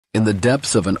In the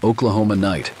depths of an Oklahoma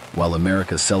night, while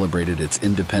America celebrated its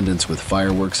independence with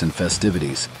fireworks and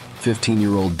festivities,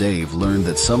 15-year-old Dave learned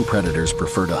that some predators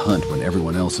prefer to hunt when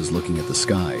everyone else is looking at the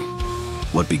sky.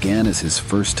 What began as his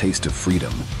first taste of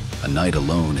freedom, a night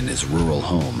alone in his rural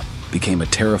home, became a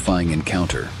terrifying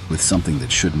encounter with something that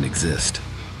shouldn't exist.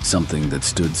 Something that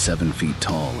stood 7 feet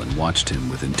tall and watched him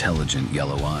with intelligent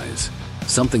yellow eyes.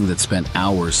 Something that spent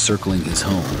hours circling his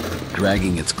home,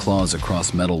 dragging its claws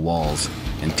across metal walls,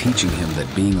 and teaching him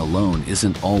that being alone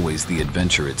isn't always the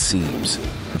adventure it seems.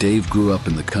 Dave grew up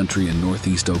in the country in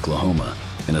northeast Oklahoma,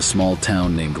 in a small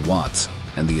town named Watts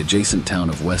and the adjacent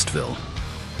town of Westville.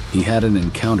 He had an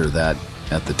encounter that,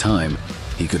 at the time,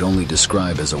 he could only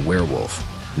describe as a werewolf.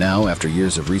 Now, after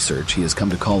years of research, he has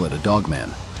come to call it a Dogman.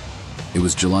 It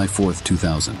was July 4th,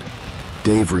 2000.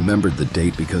 Dave remembered the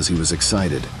date because he was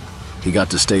excited. He got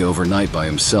to stay overnight by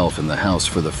himself in the house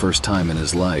for the first time in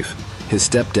his life. His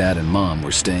stepdad and mom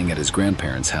were staying at his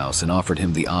grandparents' house and offered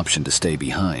him the option to stay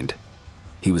behind.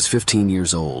 He was 15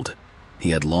 years old. He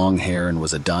had long hair and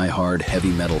was a die-hard heavy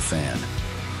metal fan.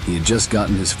 He had just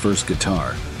gotten his first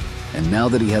guitar, and now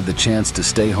that he had the chance to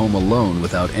stay home alone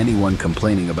without anyone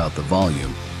complaining about the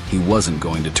volume, he wasn't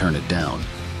going to turn it down.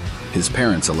 His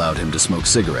parents allowed him to smoke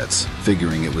cigarettes,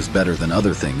 figuring it was better than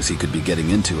other things he could be getting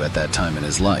into at that time in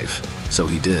his life, so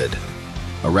he did.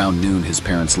 Around noon, his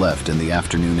parents left, and the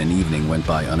afternoon and evening went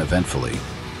by uneventfully.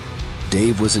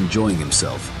 Dave was enjoying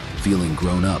himself, feeling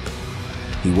grown up.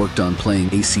 He worked on playing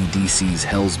AC/DC's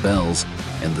Hell's Bells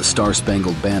and the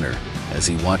Star-Spangled Banner as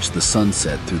he watched the sun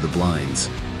set through the blinds.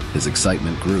 His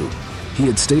excitement grew. He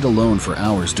had stayed alone for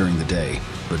hours during the day,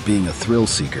 but being a thrill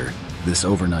seeker, this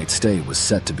overnight stay was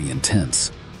set to be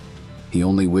intense. He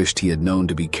only wished he had known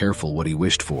to be careful what he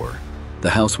wished for. The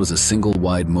house was a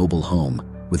single-wide mobile home,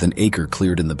 with an acre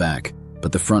cleared in the back,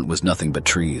 but the front was nothing but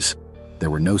trees.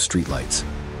 There were no streetlights.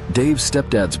 Dave's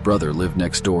stepdad's brother lived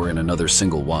next door in another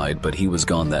single-wide, but he was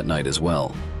gone that night as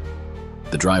well.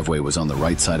 The driveway was on the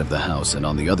right side of the house, and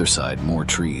on the other side, more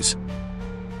trees.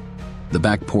 The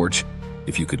back porch,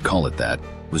 if you could call it that,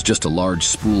 was just a large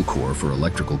spool core for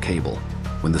electrical cable.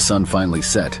 When the sun finally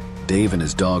set, Dave and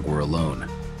his dog were alone.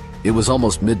 It was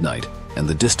almost midnight, and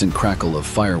the distant crackle of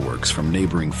fireworks from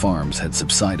neighboring farms had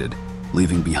subsided,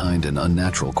 leaving behind an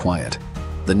unnatural quiet.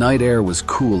 The night air was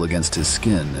cool against his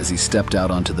skin as he stepped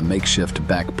out onto the makeshift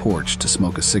back porch to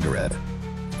smoke a cigarette.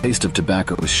 The taste of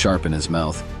tobacco was sharp in his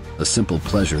mouth, a simple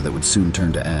pleasure that would soon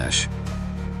turn to ash.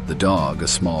 The dog, a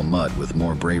small mutt with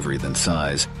more bravery than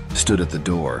size, stood at the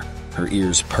door, her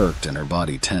ears perked and her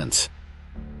body tense.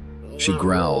 She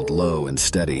growled low and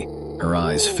steady, her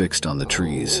eyes fixed on the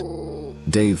trees.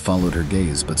 Dave followed her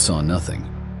gaze but saw nothing.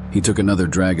 He took another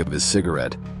drag of his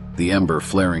cigarette, the ember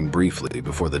flaring briefly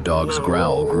before the dog's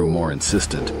growl grew more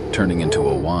insistent, turning into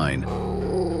a whine.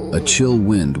 A chill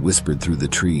wind whispered through the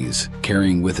trees,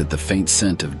 carrying with it the faint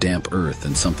scent of damp earth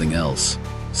and something else,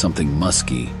 something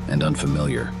musky and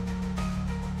unfamiliar.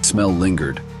 The smell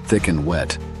lingered, thick and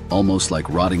wet, almost like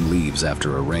rotting leaves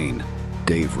after a rain.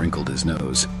 Dave wrinkled his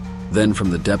nose. Then from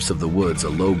the depths of the woods, a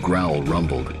low growl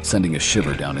rumbled, sending a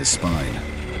shiver down his spine.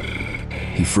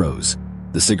 He froze,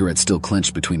 the cigarette still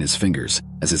clenched between his fingers,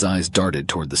 as his eyes darted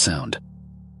toward the sound.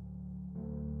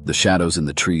 The shadows in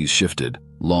the trees shifted,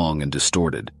 long and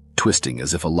distorted, twisting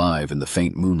as if alive in the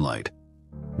faint moonlight.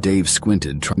 Dave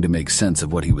squinted, trying to make sense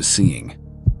of what he was seeing.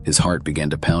 His heart began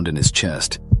to pound in his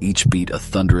chest, each beat a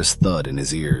thunderous thud in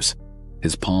his ears.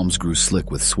 His palms grew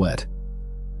slick with sweat.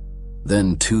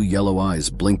 Then 2 yellow eyes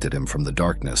blinked at him from the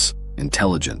darkness,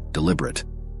 intelligent, deliberate.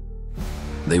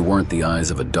 They weren't the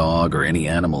eyes of a dog or any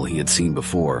animal he had seen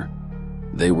before.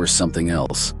 They were something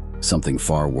else, something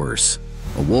far worse.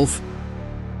 A wolf?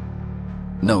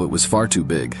 No, it was far too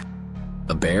big.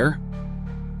 A bear?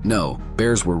 No,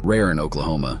 bears were rare in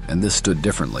Oklahoma, and this stood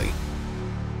differently.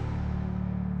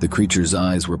 The creature's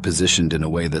eyes were positioned in a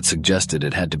way that suggested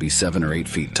it had to be 7 or 8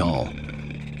 feet tall.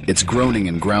 Its groaning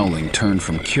and growling turned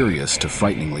from curious to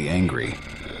frighteningly angry.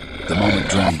 The moment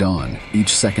dragged on,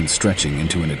 each second stretching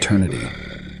into an eternity.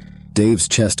 Dave's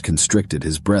chest constricted,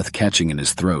 his breath catching in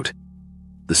his throat.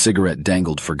 The cigarette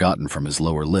dangled forgotten from his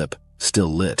lower lip,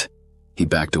 still lit. He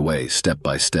backed away, step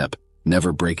by step,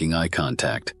 never breaking eye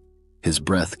contact. His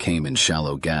breath came in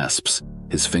shallow gasps,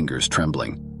 his fingers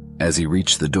trembling. As he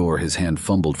reached the door, his hand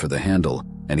fumbled for the handle,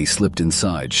 and he slipped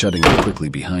inside, shutting it quickly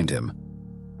behind him.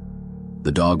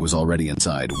 The dog was already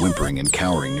inside, whimpering and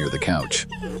cowering near the couch.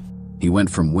 He went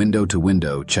from window to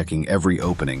window, checking every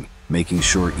opening, making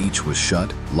sure each was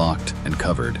shut, locked, and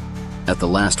covered. At the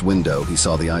last window, he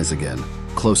saw the eyes again,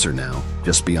 closer now,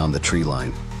 just beyond the tree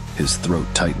line. His throat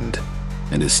tightened,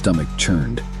 and his stomach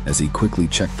churned as he quickly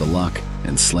checked the lock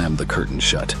and slammed the curtain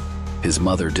shut. His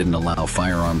mother didn't allow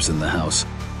firearms in the house,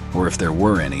 or if there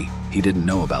were any, he didn't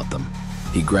know about them.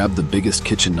 He grabbed the biggest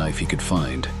kitchen knife he could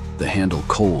find, the handle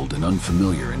cold and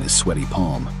unfamiliar in his sweaty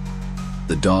palm.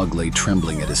 The dog lay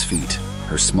trembling at his feet,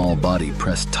 her small body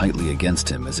pressed tightly against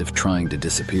him as if trying to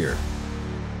disappear.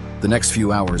 The next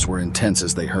few hours were intense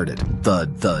as they heard it.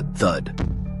 Thud, thud,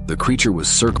 thud. The creature was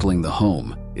circling the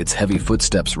home, its heavy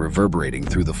footsteps reverberating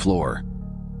through the floor.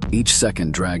 Each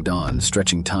second dragged on,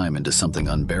 stretching time into something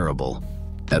unbearable.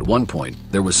 At one point,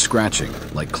 there was scratching,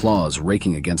 like claws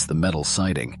raking against the metal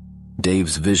siding.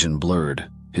 Dave's vision blurred,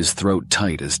 his throat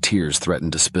tight as tears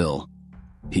threatened to spill.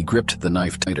 He gripped the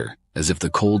knife tighter, as if the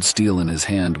cold steel in his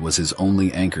hand was his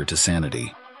only anchor to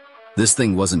sanity. This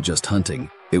thing wasn't just hunting,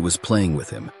 it was playing with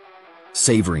him,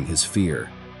 savoring his fear.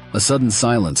 A sudden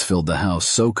silence filled the house,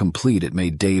 so complete it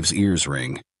made Dave's ears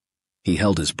ring. He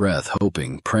held his breath,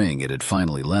 hoping, praying it had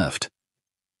finally left.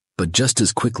 But just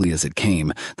as quickly as it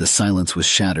came, the silence was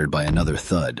shattered by another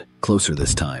thud, closer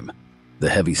this time. The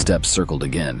heavy steps circled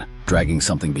again, dragging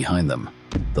something behind them.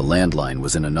 The landline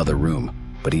was in another room,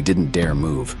 but he didn't dare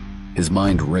move. His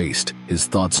mind raced, his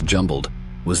thoughts jumbled.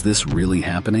 Was this really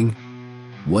happening?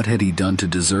 What had he done to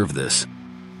deserve this?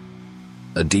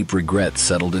 A deep regret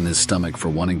settled in his stomach for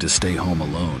wanting to stay home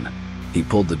alone. He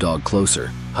pulled the dog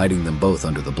closer, hiding them both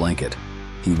under the blanket.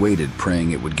 He waited,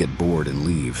 praying it would get bored and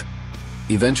leave.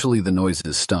 Eventually the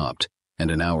noises stopped, and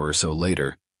an hour or so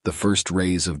later, the first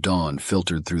rays of dawn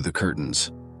filtered through the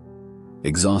curtains.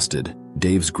 Exhausted,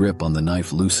 Dave's grip on the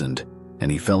knife loosened,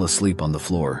 and he fell asleep on the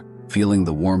floor, feeling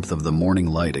the warmth of the morning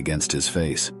light against his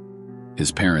face.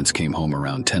 His parents came home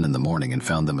around 10 in the morning and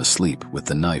found them asleep with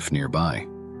the knife nearby.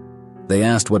 They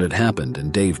asked what had happened,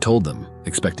 and Dave told them,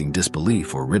 expecting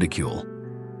disbelief or ridicule.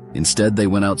 Instead, they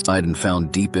went outside and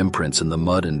found deep imprints in the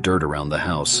mud and dirt around the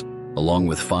house, along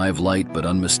with 5 light but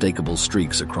unmistakable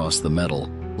streaks across the metal,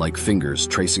 like fingers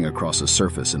tracing across a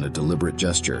surface in a deliberate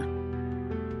gesture.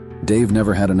 Dave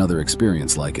never had another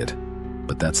experience like it,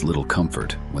 but that's little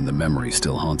comfort when the memory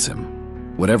still haunts him.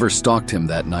 Whatever stalked him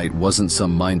that night wasn't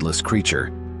some mindless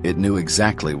creature. It knew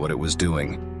exactly what it was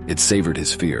doing. It savored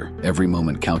his fear, every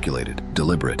moment calculated,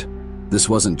 deliberate. This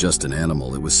wasn't just an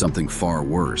animal, it was something far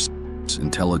worse.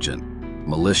 Intelligent,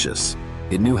 malicious.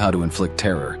 It knew how to inflict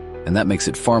terror, and that makes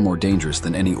it far more dangerous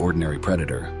than any ordinary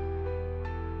predator.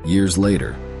 Years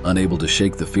later, unable to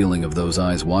shake the feeling of those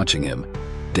eyes watching him,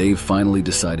 Dave finally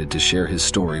decided to share his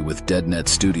story with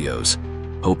Deadnetstudios,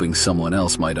 hoping someone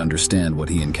else might understand what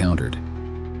he encountered.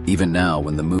 Even now,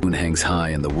 when the moon hangs high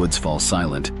and the woods fall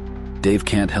silent, Dave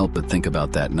can't help but think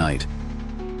about that night.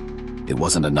 It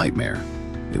wasn't a nightmare.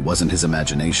 It wasn't his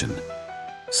imagination.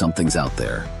 Something's out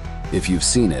there. If you've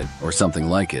seen it, or something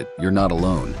like it, you're not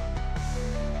alone.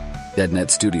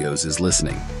 Deadnetstudios is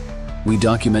listening. We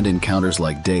document encounters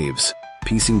like Dave's,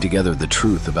 piecing together the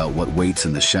truth about what waits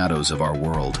in the shadows of our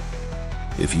world.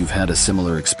 If you've had a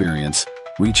similar experience,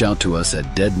 reach out to us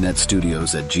at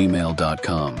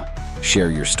deadnetstudios@gmail.com.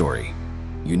 Share your story.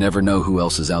 You never know who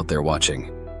else is out there watching.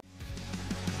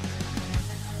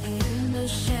 In the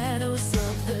shadows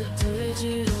of the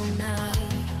digital night,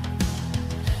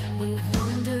 we've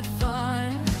wandered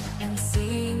far and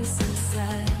seen some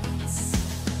sights,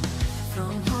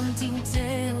 from haunting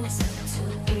tales to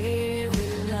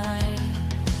eerie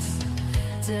lights.